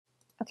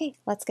Okay,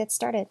 let's get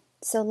started.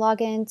 So log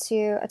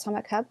into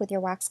AtomicHub with your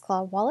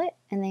WaxClaw wallet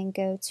and then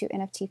go to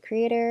NFT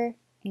Creator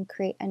and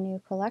create a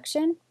new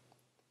collection.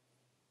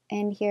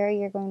 And here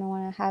you're going to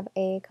want to have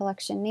a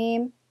collection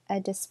name,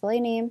 a display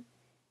name,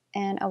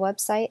 and a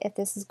website if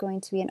this is going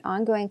to be an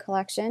ongoing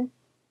collection.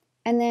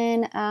 And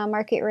then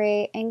market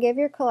rate, and give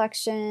your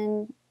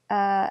collection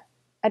a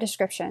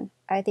description.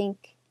 I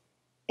think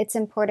it's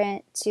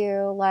important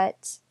to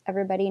let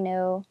everybody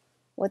know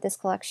what this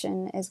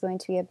collection is going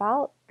to be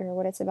about, or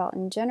what it's about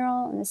in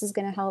general, and this is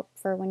going to help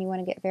for when you want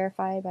to get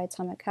verified by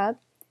AtomicHub.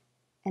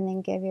 And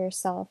then give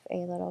yourself a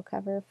little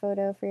cover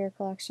photo for your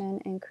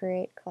collection and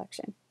create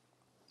collection.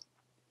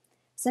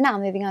 So now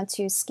moving on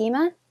to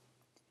schema,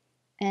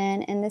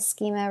 and in this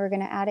schema we're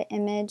going to add an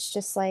image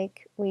just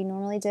like we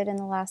normally did in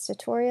the last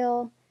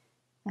tutorial.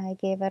 I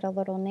gave it a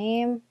little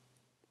name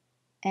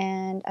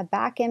and a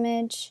back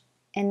image,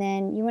 and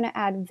then you want to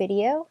add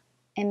video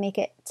and make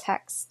it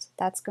text.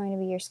 That's going to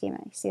be your schema.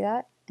 You see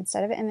that?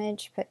 Instead of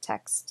image, put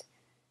text.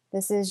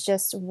 This is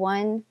just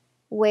one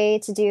way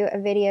to do a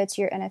video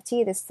to your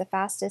NFT. This is the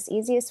fastest,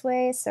 easiest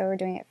way, so we're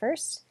doing it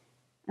first.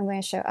 I'm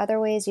going to show other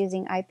ways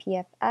using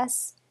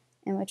IPFS,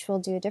 in which we'll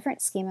do a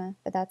different schema,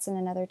 but that's in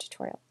another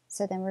tutorial.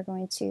 So then we're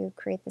going to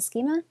create the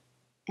schema,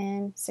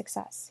 and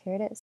success. Here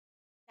it is.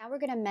 Now we're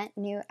going to mint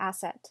new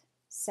asset.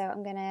 So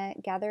I'm going to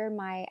gather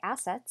my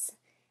assets.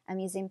 I'm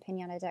using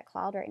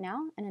Pinata.cloud right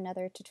now. In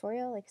another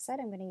tutorial, like I said,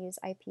 I'm going to use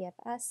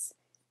IPFS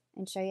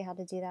and show you how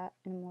to do that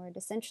in a more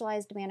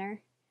decentralized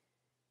manner.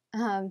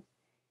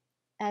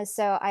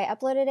 So I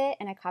uploaded it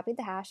and I copied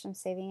the hash. I'm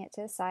saving it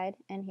to the side,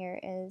 and here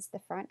is the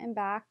front and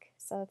back.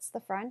 So it's the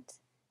front,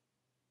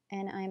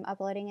 and I'm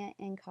uploading it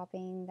and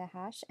copying the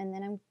hash, and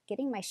then I'm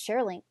getting my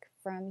share link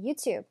from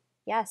YouTube.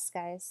 Yes,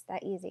 guys,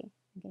 that easy.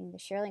 I'm getting the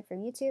share link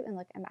from YouTube, and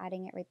look, I'm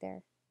adding it right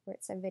there where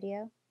it said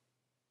video.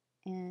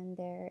 And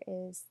there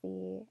is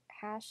the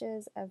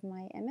hashes of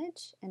my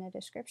image and a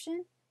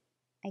description.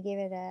 I gave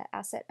it an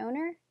asset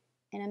owner,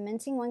 and I'm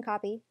minting one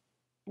copy,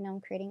 and now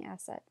I'm creating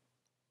asset.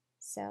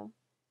 So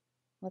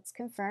let's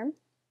confirm.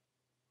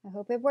 I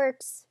hope it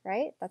works,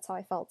 right? That's how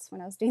I felt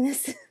when I was doing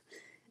this.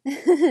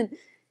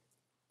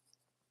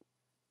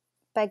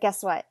 But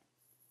guess what?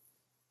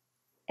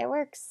 It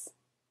works.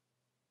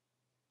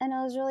 And it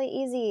was really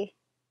easy.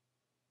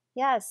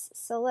 Yes,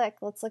 so look,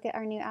 let's look at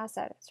our new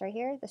asset. It's right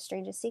here, the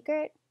strangest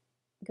secret.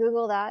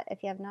 Google that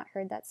if you have not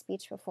heard that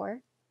speech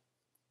before.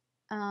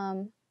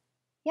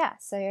 Yeah,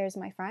 so here's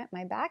my front,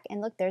 my back,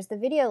 and look, there's the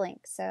video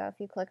link. So if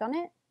you click on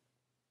it,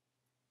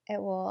 it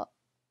will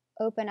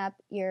open up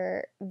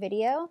your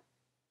video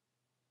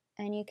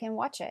and you can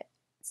watch it.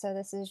 So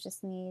this is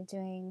just me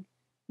doing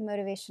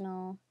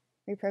motivational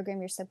reprogram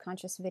your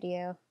subconscious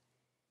video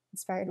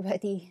inspired by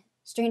the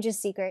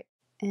strangest secret.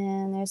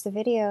 And there's the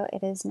video.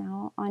 It is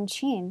now on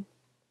chain,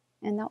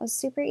 and that was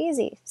super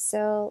easy.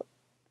 So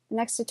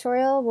next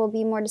tutorial will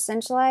be more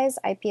decentralized,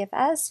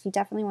 IPFS. You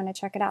definitely want to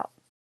check it out.